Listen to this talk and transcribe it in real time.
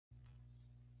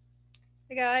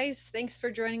Hey guys, thanks for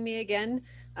joining me again.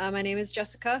 My name is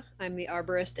Jessica. I'm the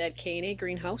arborist at K&A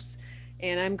Greenhouse,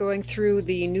 and I'm going through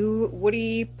the new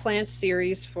woody plants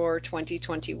series for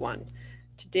 2021.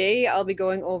 Today I'll be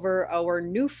going over our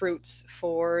new fruits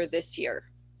for this year.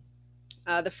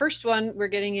 The first one we're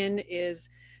getting in is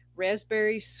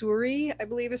raspberry suri, I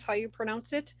believe is how you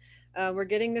pronounce it. We're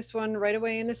getting this one right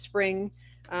away in the spring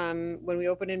when we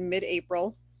open in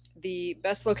mid-April. The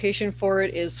best location for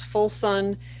it is full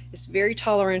sun. It's very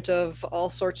tolerant of all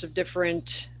sorts of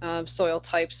different soil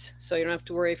types, so you don't have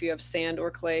to worry if you have sand or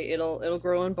clay. It'll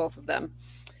grow in both of them.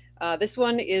 This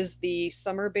one is the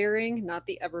summer bearing, not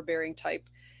the ever bearing type,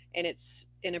 and it's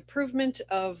an improvement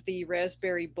of the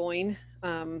raspberry boyne.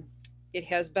 It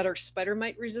has better spider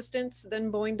mite resistance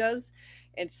than boyne does.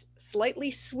 It's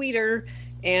slightly sweeter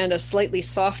and a slightly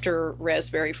softer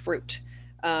raspberry fruit.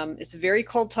 It's very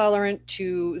cold tolerant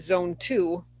to zone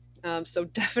 2, so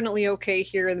definitely okay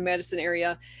here in the Madison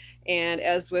area. And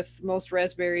as with most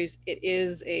raspberries, it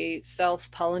is a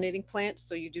self-pollinating plant,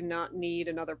 so you do not need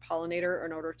another pollinator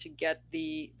in order to get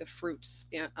the fruits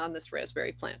on this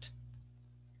raspberry plant.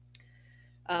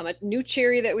 A new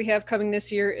cherry that we have coming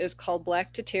this year is called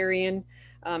Black Tatarian.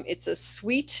 It's a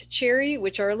sweet cherry,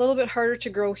 which are a little bit harder to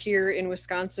grow here in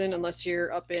Wisconsin unless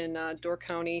you're up in Door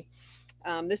County.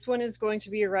 This one is going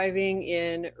to be arriving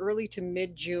in early to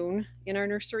mid-June in our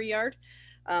nursery yard.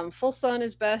 Full sun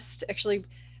is best. Actually,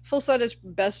 full sun is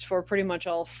best for pretty much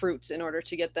all fruits in order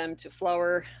to get them to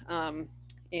flower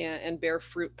and bear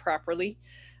fruit properly.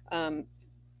 Um,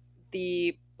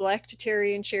 the black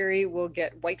Tatarian cherry will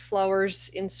get white flowers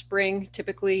in spring,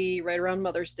 typically right around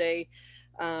Mother's Day.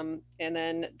 And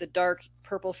then the dark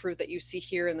purple fruit that you see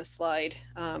here in the slide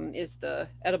is the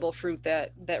edible fruit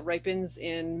that ripens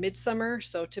in midsummer,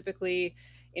 so typically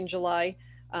in July.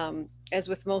 As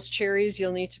with most cherries,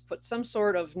 you'll need to put some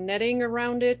sort of netting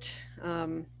around it,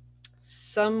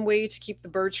 some way to keep the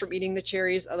birds from eating the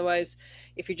cherries. Otherwise,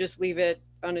 if you just leave it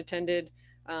unattended,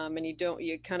 and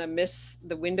you kind of miss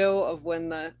the window of when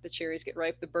the cherries get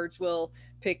ripe, the birds will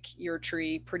pick your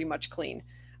tree pretty much clean.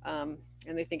 And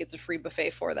they think it's a free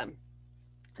buffet for them.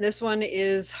 This one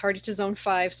is hardy to zone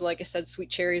 5, so like I said, sweet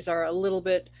cherries are a little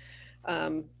bit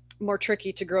um, more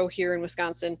tricky to grow here in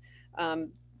Wisconsin.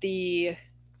 The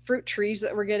fruit trees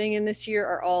that we're getting in this year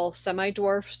are all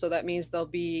semi-dwarf, so that means they'll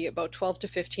be about 12 to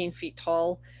 15 feet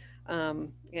tall,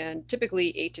 and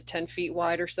typically 8 to 10 feet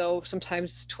wide or so,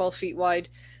 sometimes 12 feet wide,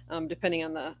 depending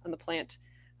on the plant.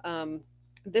 Um,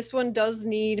 this one does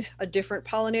need a different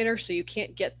pollinator, so you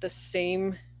can't get the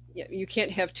same. You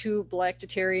can't have two black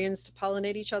Tatarians to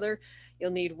pollinate each other.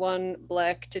 You'll need one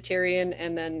black Tatarian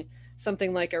and then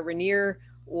something like a Rainier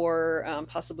or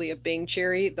possibly a Bing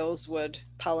cherry. Those would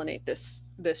pollinate this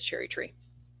cherry tree.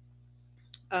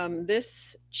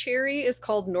 This cherry is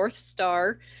called North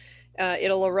Star.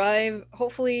 It'll arrive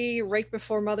hopefully right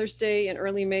before Mother's Day in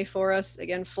early May for us.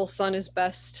 Again, full sun is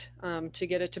best to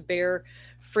get it to bear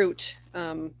fruit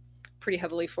pretty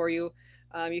heavily for you.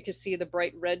 You can see the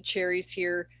bright red cherries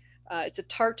here. It's a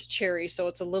tart cherry, so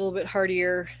it's a little bit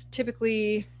hardier.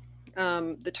 Typically,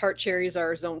 the tart cherries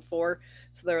are zone 4,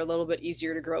 so they're a little bit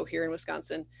easier to grow here in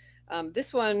Wisconsin.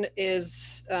 This one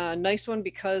is a nice one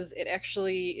because it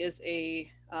actually is a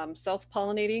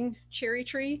self-pollinating cherry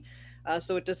tree.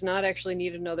 So it does not actually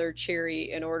need another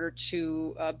cherry in order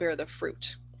to bear the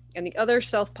fruit. And the other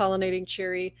self-pollinating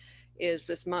cherry is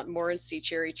this Montmorency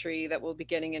cherry tree that we'll be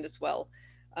getting in as well.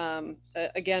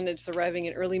 Again, it's arriving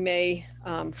in early May.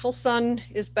 Full sun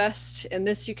is best, and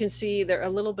this you can see they're a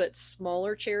little bit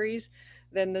smaller cherries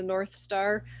than the North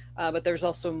Star, but there's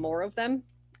also more of them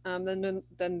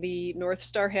than the North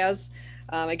Star has.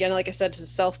 Again, like I said, it's a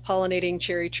self-pollinating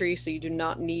cherry tree, so you do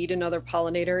not need another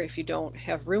pollinator if you don't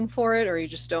have room for it or you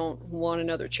just don't want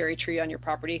another cherry tree on your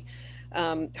property.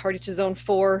 Hardy to zone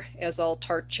 4, as all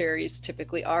tart cherries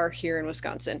typically are here in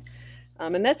Wisconsin.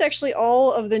 And that's actually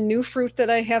all of the new fruit that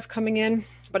I have coming in,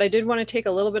 but I did want to take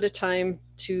a little bit of time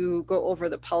to go over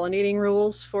the pollinating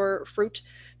rules for fruit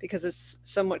because it's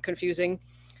somewhat confusing.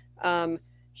 Um,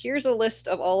 Here's a list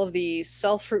of all of the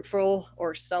self-fruitful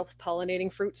or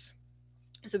self-pollinating fruits.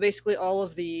 So basically all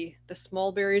of the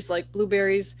small berries like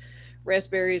blueberries,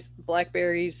 raspberries,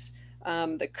 blackberries,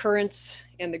 the currants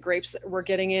and the grapes that we're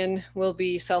getting in will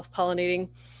be self-pollinating.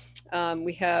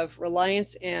 We have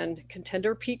Reliance and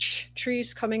Contender peach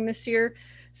trees coming this year,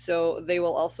 so they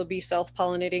will also be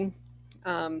self-pollinating.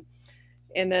 Um,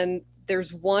 and then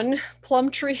there's one plum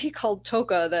tree called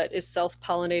Toka that is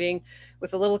self-pollinating,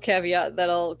 with a little caveat that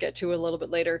I'll get to a little bit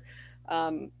later.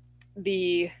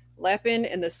 The Lapin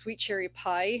and the sweet cherry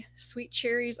pie sweet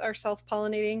cherries are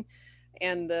self-pollinating,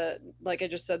 And like I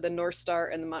just said, the North Star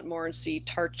and the Montmorency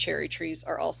tart cherry trees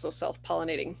are also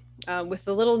self-pollinating. With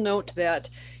the little note that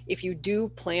if you do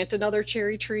plant another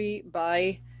cherry tree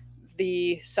by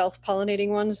the self-pollinating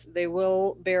ones, they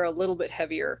will bear a little bit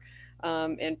heavier,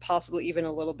 and possibly even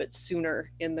a little bit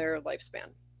sooner in their lifespan.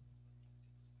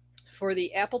 For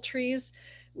the apple trees,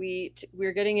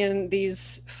 we're getting in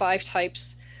these 5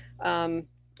 types, and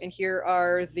here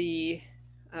are the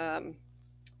um,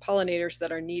 pollinators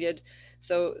that are needed.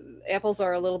 So apples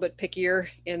are a little bit pickier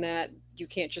in that you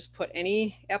can't just put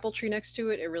any apple tree next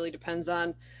to it. It really depends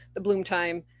on the bloom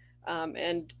time.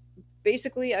 And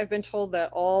basically, I've been told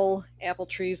that all apple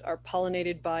trees are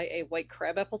pollinated by a white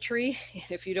crabapple tree.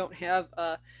 If you don't have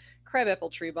a crabapple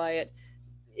tree by it,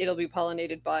 it'll be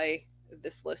pollinated by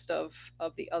this list of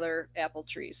the other apple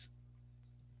trees.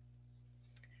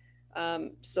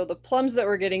 So the plums that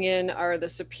we're getting in are the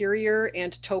superior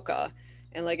and toka.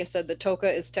 And like I said, the toka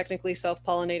is technically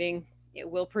self-pollinating. It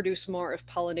will produce more if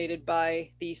pollinated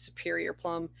by the superior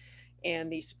plum, and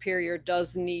the superior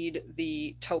does need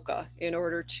the toka in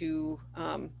order to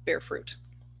bear fruit.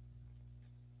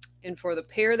 And for the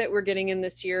pear that we're getting in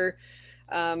this year,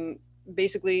 um,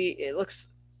 basically it looks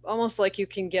almost like you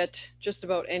can get just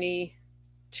about any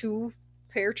 2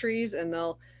 pear trees and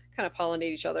they'll kind of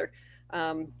pollinate each other.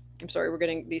 I'm sorry, we're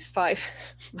getting these 5.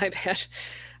 My bad.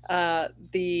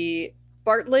 The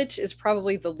Bartlett is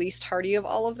probably the least hardy of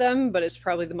all of them, but it's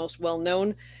probably the most well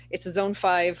known. It's a zone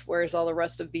 5, whereas all the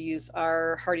rest of these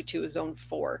are hardy to a zone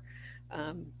 4.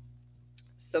 Um,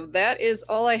 so that is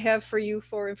all I have for you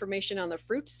for information on the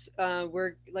fruits.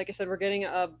 We're, like I said, we're getting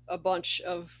a bunch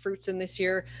of fruits in this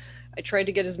year. I tried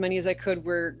to get as many as I could.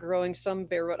 We're growing some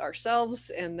bare root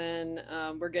ourselves, and then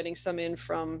we're getting some in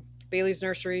from Bailey's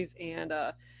Nurseries and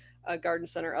a garden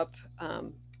center up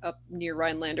near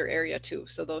Rhinelander area too.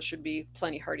 So those should be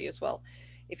plenty hardy as well.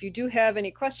 If you do have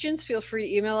any questions, feel free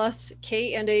to email us,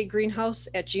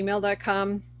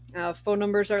 kandagreenhouse@gmail.com. Phone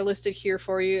numbers are listed here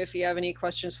for you if you have any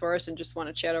questions for us and just want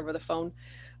to chat over the phone.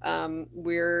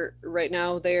 We're right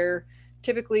now there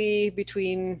typically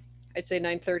between, I'd say,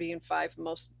 9:30 and 5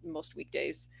 most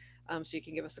weekdays. So you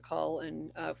can give us a call,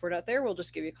 and if we're not there, we'll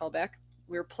just give you a call back.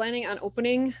 We're planning on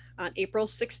opening on April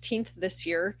 16th this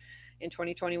year in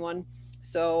 2021.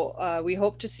 So we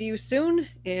hope to see you soon.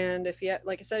 And if you,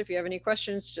 like I said, if you have any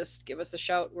questions, just give us a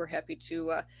shout. We're happy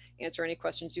to answer any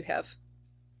questions you have.